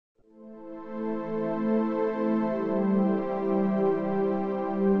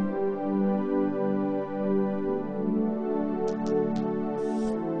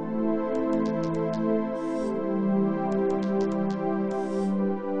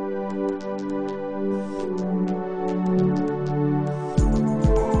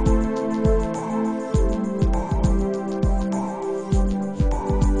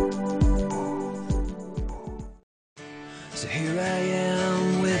So here I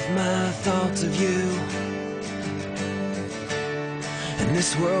am with my thoughts of you, and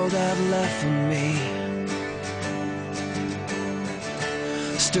this world I've left for me.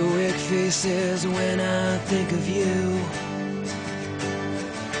 Stoic faces when I think of you,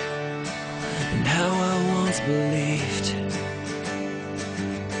 and how I once believed.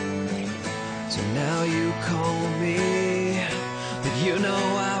 So now you call me, but you know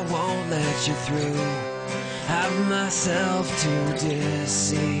I won't let you through. Have myself to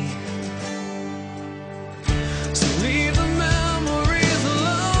deceive. So leave the memories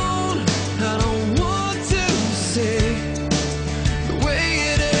alone. I don't want to see the way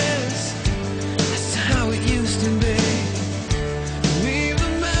it is. That's how it used to be. Leave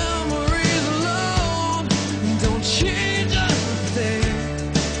the memories alone. Don't change a thing,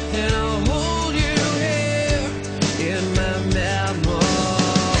 and I'll hold you here in my memory.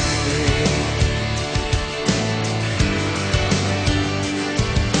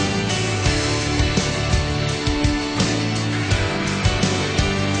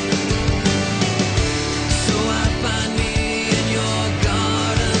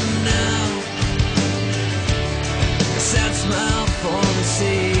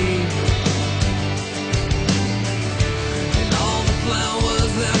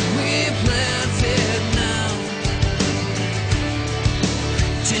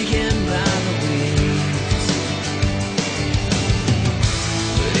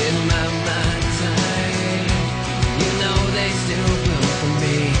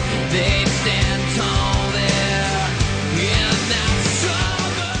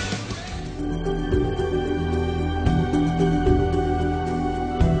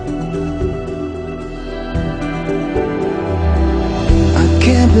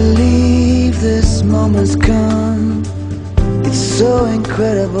 Can't believe this moment's come. It's so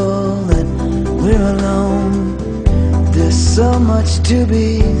incredible that we're alone. There's so much to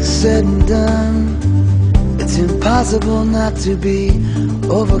be said and done. It's impossible not to be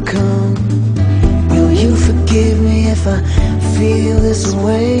overcome. Will you forgive me if I feel this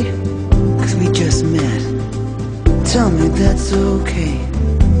way? 'Cause we just met. Tell me that's okay.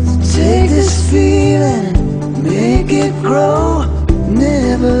 Take this feeling and make it grow.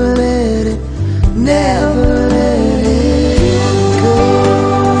 Never let it go.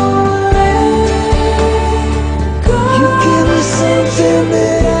 You give me something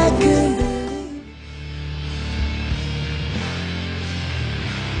that I can believe.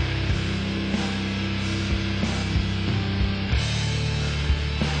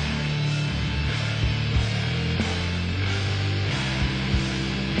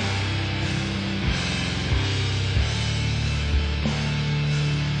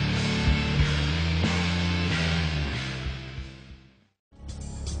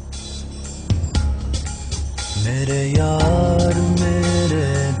 मेरे यार मेरे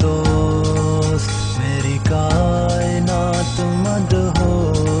दोस्त मेरी कायनात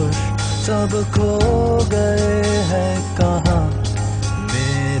मदहोश सब खो गए हैं कहाँ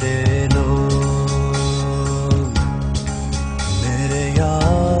मेरे लोग। मेरे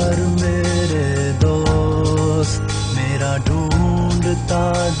यार मेरे दोस्त मेरा ढूंढता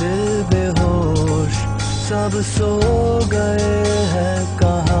दिल बेहोश सब सो गए हैं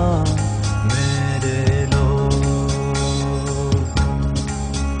कहाँ मेरे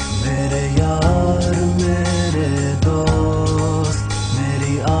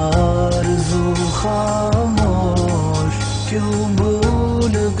खामोश क्यों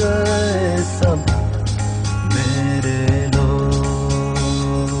भूल गए सब मेरे लोग।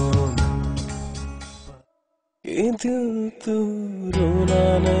 ये दिल तू रोना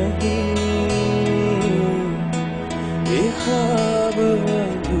नहीं, ये ख्वाब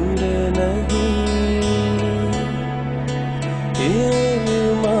अधूरे नहीं, ये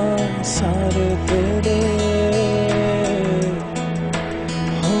अरमां सारे तेरे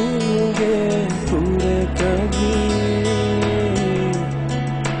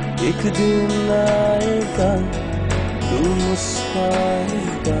एक दिन आएगा तू मुस्कुराए